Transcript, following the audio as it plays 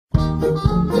We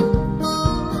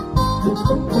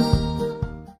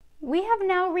have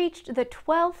now reached the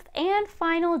 12th and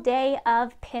final day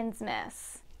of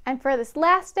Pinsmas. And for this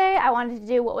last day, I wanted to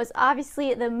do what was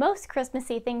obviously the most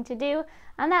Christmassy thing to do,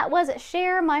 and that was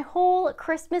share my whole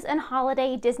Christmas and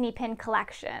holiday Disney pin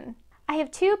collection. I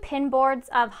have two pin boards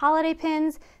of holiday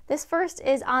pins. This first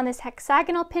is on this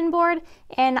hexagonal pin board,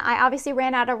 and I obviously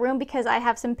ran out of room because I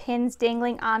have some pins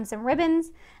dangling on some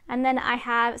ribbons. And then I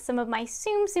have some of my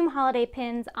Tsum Tsum holiday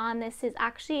pins on. This is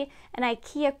actually an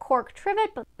IKEA cork trivet,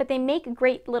 but they make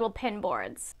great little pin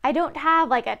boards. I don't have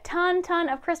like a ton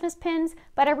of Christmas pins,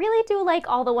 but I really do like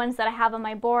all the ones that I have on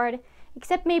my board,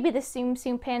 except maybe the Tsum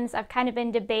Tsum pins. I've kind of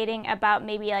been debating about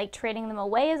maybe like trading them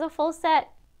away as a full set.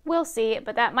 We'll see,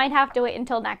 but that might have to wait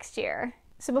until next year.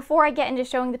 So before I get into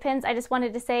showing the pins, I just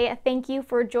wanted to say a thank you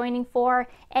for joining for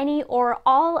any or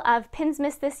all of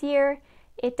Pinsmas this year.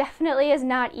 It definitely is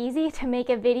not easy to make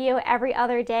a video every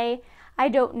other day. I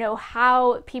don't know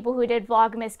how people who did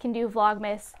Vlogmas can do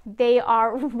Vlogmas. They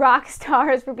are rock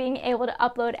stars for being able to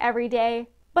upload every day.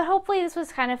 But hopefully this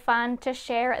was kind of fun to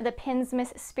share the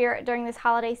Pinsmas spirit during this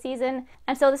holiday season.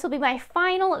 And so this will be my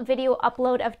final video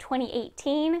upload of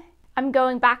 2018. I'm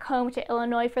going back home to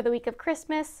Illinois for the week of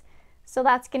Christmas, so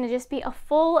that's going to just be a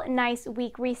full, nice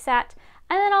week reset,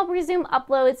 and then I'll resume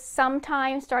uploads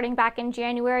sometime starting back in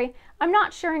January. I'm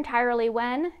not sure entirely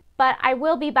when, but I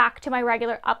will be back to my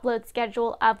regular upload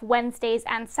schedule of Wednesdays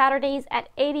and Saturdays at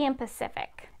 8 AM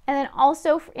Pacific. And then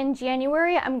also in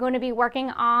January, I'm going to be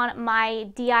working on my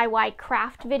DIY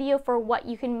craft video for what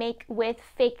you can make with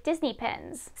fake Disney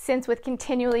pins. Since with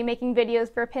continually making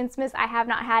videos for Pinsmas, I have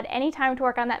not had any time to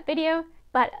work on that video,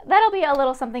 but that'll be a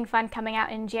little something fun coming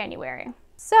out in January.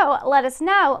 So let us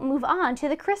now move on to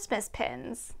the Christmas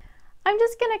pins. I'm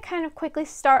just going to kind of quickly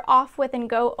start off with and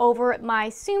go over my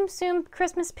Tsum Tsum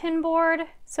Christmas pin board.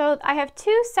 So I have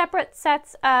two separate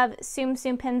sets of Tsum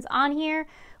Tsum pins on here.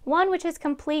 One which is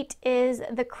complete is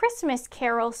the Christmas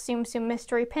Carol Tsum Tsum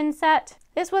mystery pin set.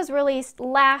 This was released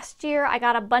last year. I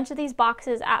got a bunch of these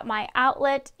boxes at my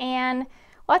outlet, and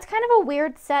well, it's kind of a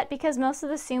weird set because most of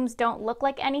the Tsums don't look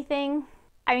like anything.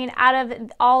 I mean, out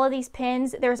of all of these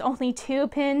pins, there's only two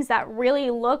pins that really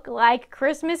look like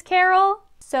Christmas Carol.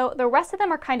 So the rest of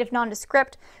them are kind of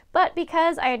nondescript, but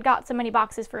because I had got so many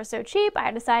boxes for so cheap,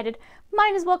 I decided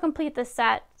might as well complete the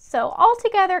set. So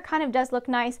altogether it kind of does look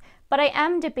nice, but I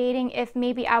am debating if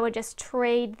maybe I would just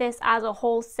trade this as a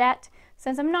whole set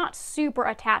since I'm not super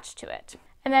attached to it.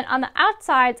 And then on the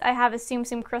outsides, I have a Tsum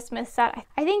Tsum Christmas set.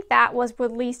 I think that was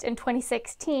released in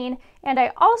 2016, and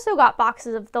I also got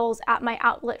boxes of those at my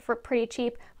outlet for pretty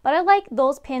cheap, but I like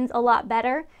those pins a lot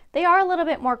better. They are a little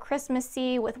bit more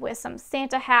Christmassy with some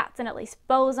Santa hats and at least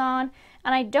bows on,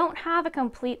 and I don't have a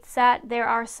complete set. There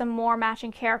are some more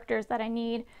matching characters that I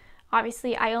need.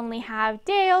 Obviously, I only have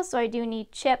Dale, so I do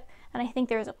need Chip, and I think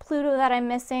there's a Pluto that I'm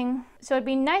missing. So it'd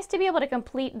be nice to be able to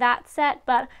complete that set,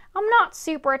 but I'm not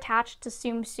super attached to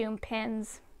Tsum Tsum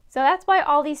pins. So that's why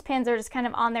all these pins are just kind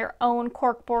of on their own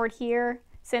cork board here.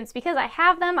 Because I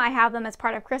have them as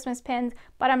part of Christmas pins,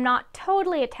 but I'm not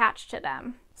totally attached to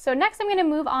them. So next I'm going to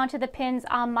move on to the pins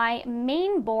on my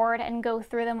main board and go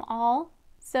through them all.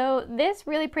 So this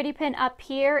really pretty pin up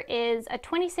here is a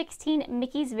 2016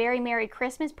 Mickey's Very Merry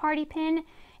Christmas Party pin,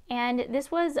 and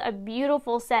this was a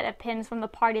beautiful set of pins from the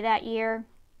party that year.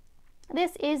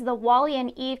 This is the Wally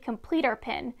and Eve Completer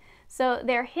pin. So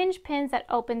they're hinge pins that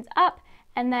opens up,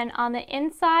 and then on the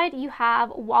inside you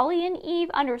have Wally and Eve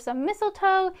under some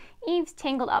mistletoe, Eve's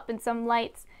tangled up in some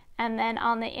lights, and then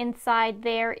on the inside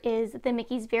there is the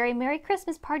Mickey's Very Merry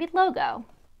Christmas Party logo.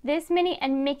 This Minnie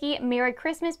and Mickey Merry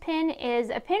Christmas pin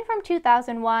is a pin from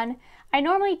 2001. I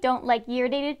normally don't like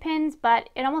year-dated pins,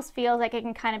 but it almost feels like it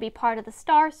can kind of be part of the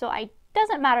star, so it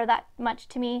doesn't matter that much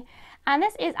to me. And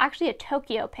this is actually a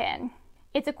Tokyo pin.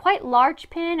 It's a quite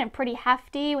large pin and pretty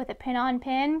hefty with a pin-on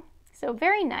pin, so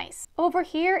very nice. Over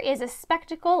here is a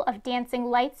Spectacle of Dancing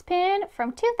Lights pin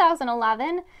from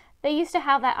 2011. They used to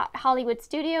have that at Hollywood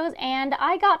Studios, and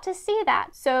I got to see that.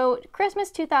 So Christmas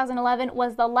 2011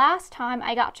 was the last time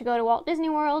I got to go to Walt Disney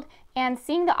World, and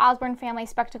seeing the Osborne family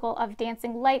Spectacle of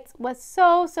Dancing Lights was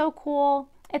so cool.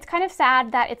 It's kind of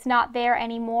sad that it's not there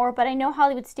anymore, but I know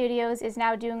Hollywood Studios is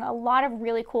now doing a lot of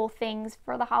really cool things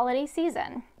for the holiday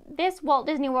season. This Walt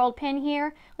Disney World pin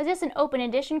here was just an open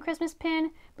edition Christmas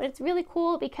pin, but it's really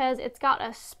cool because it's got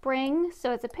a spring,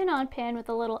 so it's a pin-on pin with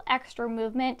a little extra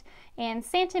movement, and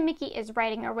Santa Mickey is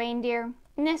riding a reindeer.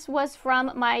 And this was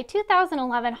from my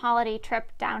 2011 holiday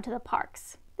trip down to the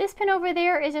parks. This pin over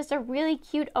there is just a really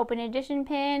cute open edition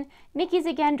pin. Mickey's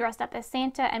again dressed up as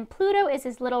Santa, and Pluto is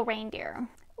his little reindeer.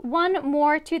 one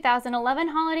more 2011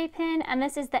 holiday pin, and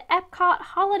this is the Epcot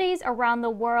Holidays Around the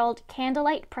World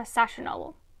Candlelight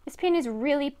Processional. This pin is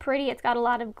really pretty. It's got a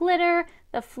lot of glitter.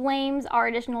 The flames are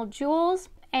additional jewels.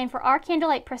 And for our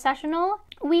candlelight processional,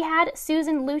 we had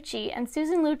Susan Lucci, and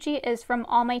Susan Lucci is from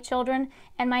All My Children,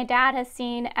 and my dad has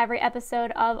seen every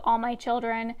episode of All My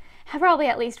Children probably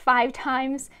at least 5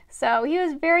 times, so he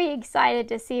was very excited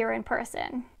to see her in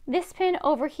person. This pin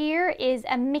over here is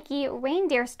a Mickey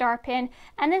reindeer star pin,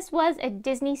 and this was a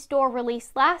Disney Store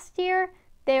release last year.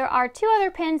 There are 2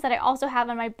 other pins that I also have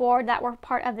on my board that were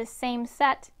part of the same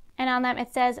set, and on them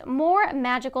it says More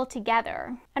Magical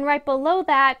Together. And right below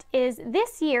that is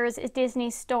this year's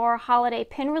Disney Store holiday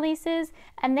pin releases,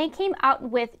 and they came out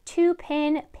with 2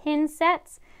 pin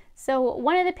sets. So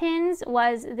one of the pins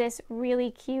was this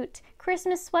really cute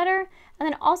Christmas sweater, and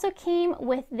then also came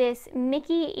with this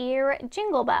Mickey ear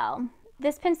jingle bell.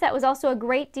 This pin set was also a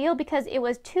great deal because it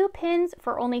was 2 pins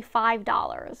for only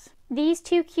 $5. These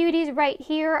 2 cuties right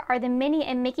here are the Minnie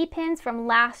and Mickey pins from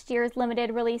last year's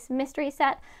limited release mystery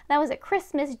set. That was a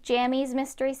Christmas Jammies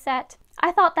mystery set.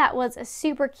 I thought that was a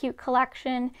super cute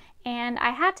collection, and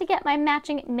I had to get my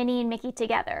matching Minnie and Mickey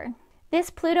together. This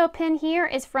Pluto pin here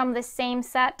is from the same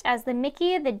set as the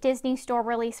Mickey, the Disney Store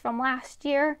release from last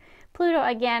year. Pluto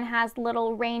again has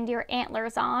little reindeer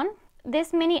antlers on.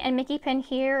 This Minnie and Mickey pin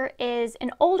here is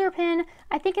an older pin.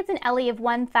 I think it's an Ellie of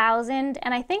 1000,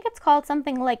 and I think it's called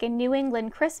something like a New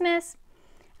England Christmas.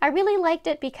 I really liked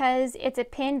it because it's a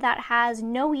pin that has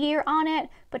no year on it,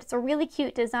 but it's a really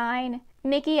cute design.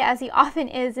 Mickey, as he often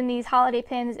is in these holiday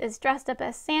pins, is dressed up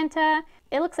as Santa.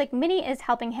 It looks like Minnie is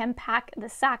helping him pack the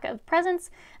sack of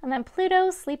presents, and then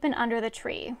Pluto's sleeping under the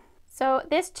tree. So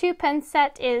this 2 pin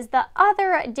set is the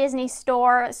other Disney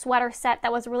Store sweater set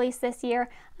that was released this year,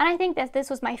 and I think that this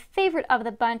was my favorite of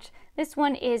the bunch. This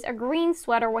one is a green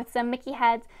sweater with some Mickey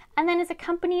heads, and then is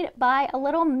accompanied by a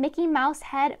little Mickey Mouse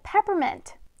head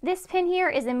peppermint. This pin here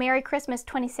is a Merry Christmas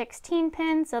 2016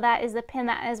 pin, so that is the pin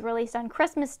that is released on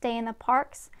Christmas Day in the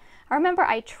parks. I remember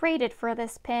I traded for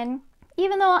this pin.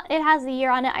 Even though it has the year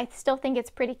on it, I still think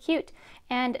it's pretty cute.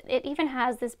 And it even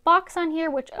has this box on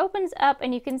here which opens up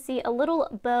and you can see a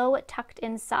little bow tucked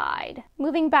inside.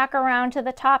 Moving back around to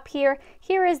the top here,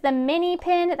 here is the mini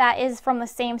pin that is from the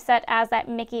same set as that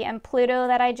Mickey and Pluto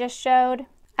that I just showed.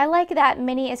 I like that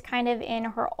Minnie is kind of in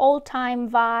her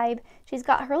old-time vibe. She's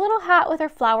got her little hat with her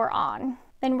flower on.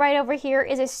 Then right over here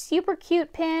is a super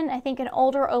cute pin, I think an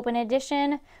older open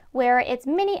edition, where it's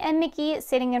Minnie and Mickey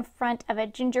sitting in front of a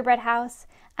gingerbread house.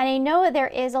 And I know there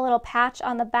is a little patch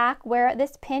on the back where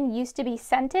this pin used to be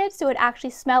scented, so it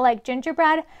actually smelled like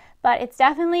gingerbread, but it's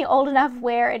definitely old enough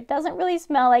where it doesn't really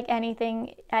smell like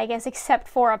anything, I guess, except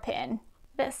for a pin.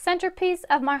 The centerpiece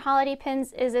of my holiday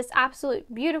pins is this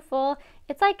absolute beautiful,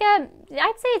 it's like I'd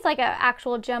say it's like an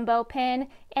actual jumbo pin,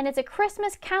 and it's a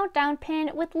Christmas countdown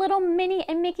pin with little Minnie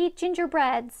and Mickey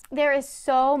gingerbreads. There is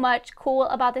so much cool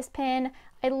about this pin.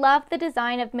 I love the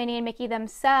design of Minnie and Mickey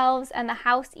themselves, and the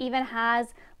house even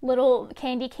has little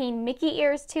candy cane Mickey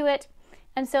ears to it.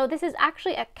 And so this is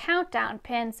actually a countdown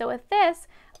pin, so with this,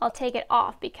 I'll take it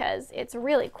off because it's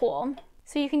really cool.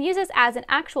 So you can use this as an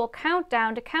actual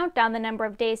countdown to count down the number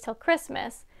of days till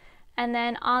Christmas. And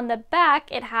then on the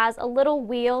back, it has a little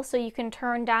wheel so you can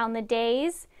turn down the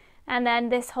days. And then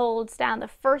this holds down the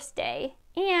first day.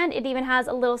 And it even has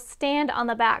a little stand on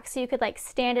the back so you could like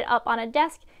stand it up on a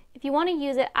desk if you want to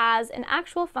use it as an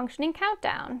actual functioning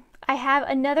countdown. I have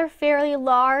another fairly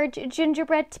large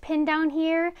gingerbread pin down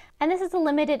here, and this is a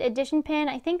limited edition pin,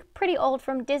 I think pretty old,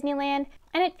 from Disneyland,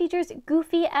 and it features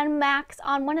Goofy and Max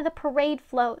on one of the parade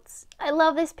floats. I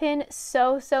love this pin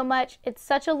so much. It's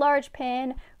such a large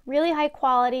pin, really high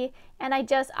quality, and I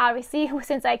just obviously,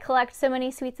 since I collect so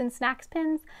many sweets and snacks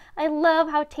pins, I love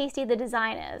how tasty the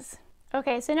design is.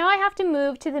 Okay, so now I have to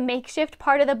move to the makeshift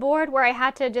part of the board where I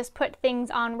had to just put things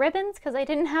on ribbons because I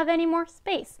didn't have any more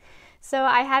space. So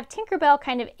I have Tinkerbell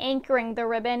kind of anchoring the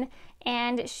ribbon,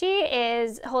 and she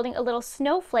is holding a little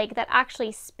snowflake that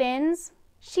actually spins.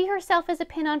 She herself is a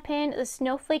pin on pin. The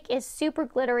snowflake is super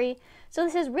glittery, so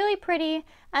this is really pretty.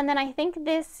 And then I think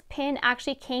this pin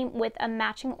actually came with a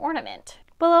matching ornament.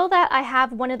 Below that, I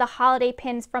have one of the holiday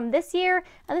pins from this year,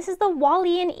 and this is the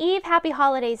Wally and Eve Happy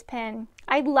Holidays pin.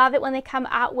 I love it when they come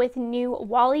out with new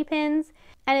Wally pins,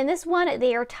 and in this one,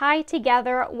 they are tied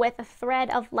together with a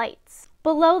thread of lights.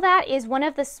 Below that is one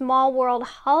of the Small World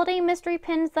holiday mystery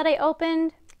pins that I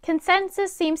opened.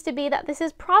 Consensus seems to be that this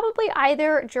is probably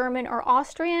either German or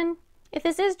Austrian. If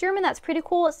this is German, that's pretty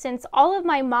cool since all of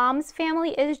my mom's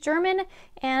family is German,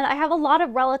 and I have a lot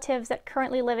of relatives that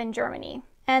currently live in Germany.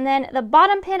 And then the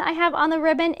bottom pin I have on the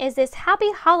ribbon is this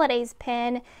Happy Holidays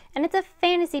pin, and it's a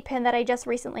fantasy pin that I just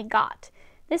recently got.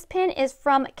 This pin is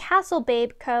from Castle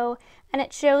Babe Co., and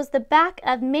it shows the back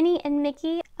of Minnie and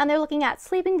Mickey, and they're looking at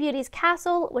Sleeping Beauty's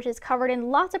castle, which is covered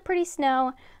in lots of pretty snow,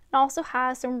 and also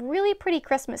has some really pretty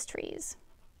Christmas trees.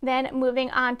 Then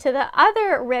moving on to the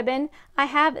other ribbon, I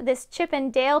have this Chip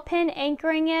and Dale pin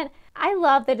anchoring it. I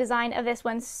love the design of this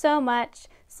one so much.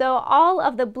 So all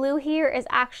of the blue here is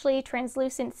actually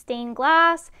translucent stained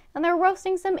glass, and they're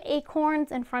roasting some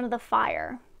acorns in front of the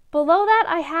fire. Below that,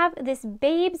 I have this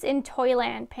Babes in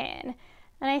Toyland pin,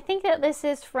 and I think that this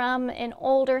is from an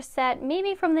older set,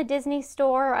 maybe from the Disney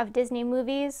store of Disney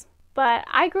movies. But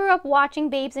I grew up watching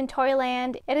Babes in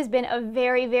Toyland. It has been a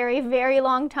very, very, very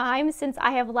long time since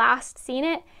I have last seen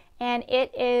it, and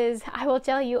it is, I will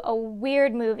tell you, a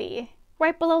weird movie.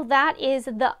 Right below that is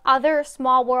the other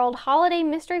Small World holiday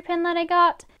mystery pin that I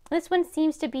got. This one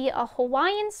seems to be a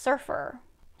Hawaiian surfer.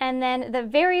 And then the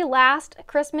very last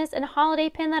Christmas and holiday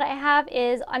pin that I have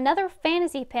is another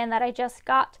fantasy pin that I just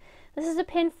got. This is a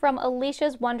pin from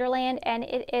Alicia's Wonderland, and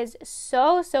it is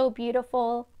so, so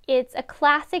beautiful. It's a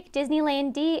classic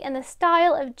Disneyland D in the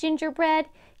style of gingerbread.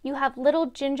 You have little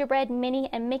gingerbread Minnie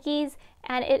and Mickeys,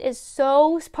 and it is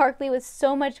so sparkly with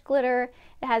so much glitter.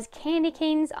 It has candy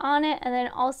canes on it, and then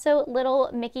also little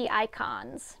Mickey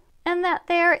icons. And that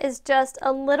there is just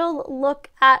a little look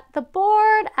at the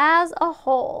board as a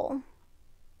whole.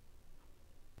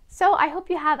 So I hope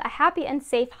you have a happy and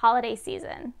safe holiday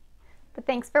season. But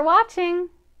thanks for watching!